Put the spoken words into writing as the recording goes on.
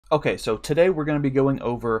Okay, so today we're going to be going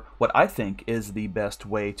over what I think is the best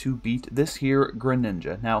way to beat this here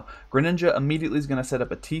Greninja. Now, Greninja immediately is going to set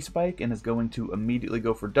up a T-Spike and is going to immediately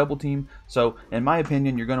go for double team. So, in my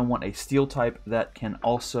opinion, you're going to want a steel type that can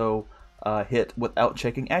also hit without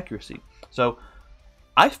checking accuracy. So,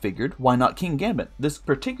 I figured, why not Kingambit? This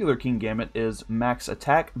particular Kingambit is max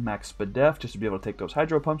attack, max speed def, just to be able to take those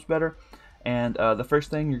hydro pumps better. And the first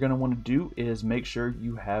thing you're going to want to do is make sure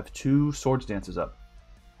you have 2 Swords Dances up.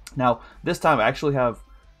 Now, this time I actually have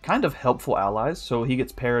kind of helpful allies, so he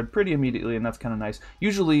gets parried pretty immediately, and that's kind of nice.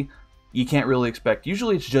 Usually, you can't really expect,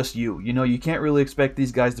 usually it's just you know, you can't really expect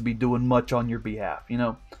these guys to be doing much on your behalf, you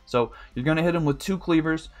know. So, you're going to hit him with 2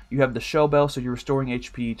 cleavers, you have the Shell Bell, so you're restoring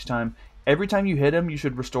HP each time. Every time you hit him, you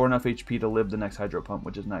should restore enough HP to live the next Hydro Pump,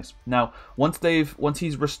 which is nice. Now, once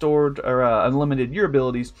he's restored or unlimited your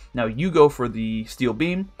abilities, now you go for the Steel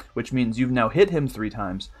Beam, which means you've now hit him 3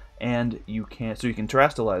 times. And you can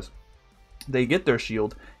terrestrialize. They get their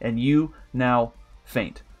shield, and you now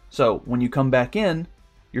faint. So when you come back in,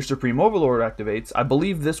 your Supreme Overlord activates. I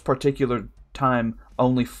believe this particular time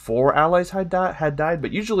only 4 allies had died,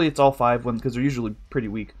 but usually it's all 5 because they're usually pretty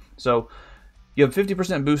weak. So you have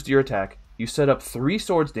 50% boost to your attack. You set up 3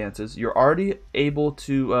 Swords Dances. You're already able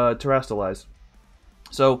to terrestrialize.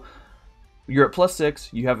 So you're at +6,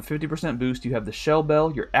 you have a 50% boost, you have the Shell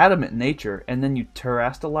Bell, your Adamant Nature, and then you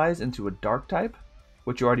terrestrialize into a Dark type,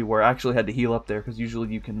 which you already were. I actually had to heal up there because usually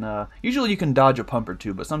you can dodge a pump or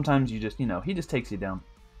 2, but sometimes you just, he just takes you down.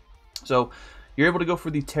 So you're able to go for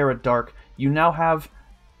the Tera Dark. You now have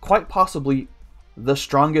quite possibly the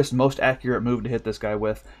strongest, most accurate move to hit this guy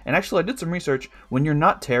with. And actually, I did some research. When you're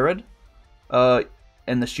not Tera'd,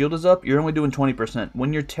 and the shield is up, you're only doing 20%.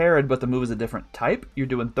 When you're Tera'd but the move is a different type, you're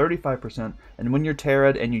doing 35%. And when you're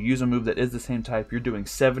Tera'd and you use a move that is the same type, you're doing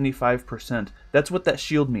 75%. That's what that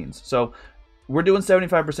shield means. So we're doing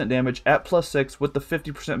 75% damage at +6 with the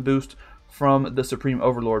 50% boost from the Supreme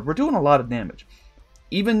Overlord. We're doing a lot of damage.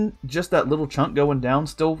 Even just that little chunk going down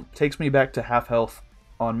still takes me back to half health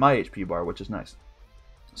on my HP bar, which is nice.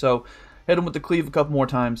 So hit him with the cleave a couple more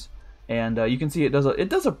times. And you can see it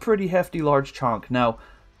does a pretty hefty large chunk. Now,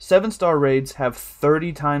 7-star raids have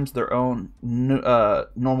 30 times their own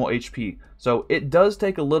normal HP. So it does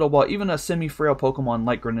take a little while. Even a semi-frail Pokemon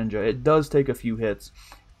like Greninja, it does take a few hits.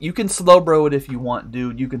 You can Slowbro it if you want,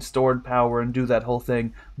 dude. You can stored power and do that whole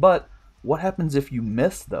thing. But what happens if you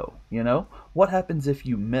miss, though? You know? What happens if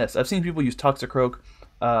you miss? I've seen people use Toxicroak.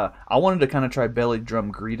 I wanted to kind of try Belly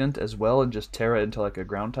Drum Greedent as well and just Tera into like a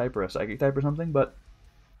ground type or a psychic type or something, but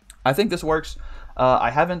I think this works.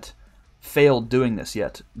 I haven't failed doing this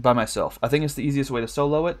yet by myself. I think it's the easiest way to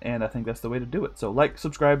solo it, and I think that's the way to do it. So like,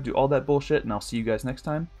 subscribe, do all that bullshit, and I'll see you guys next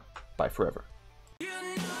time. Bye forever.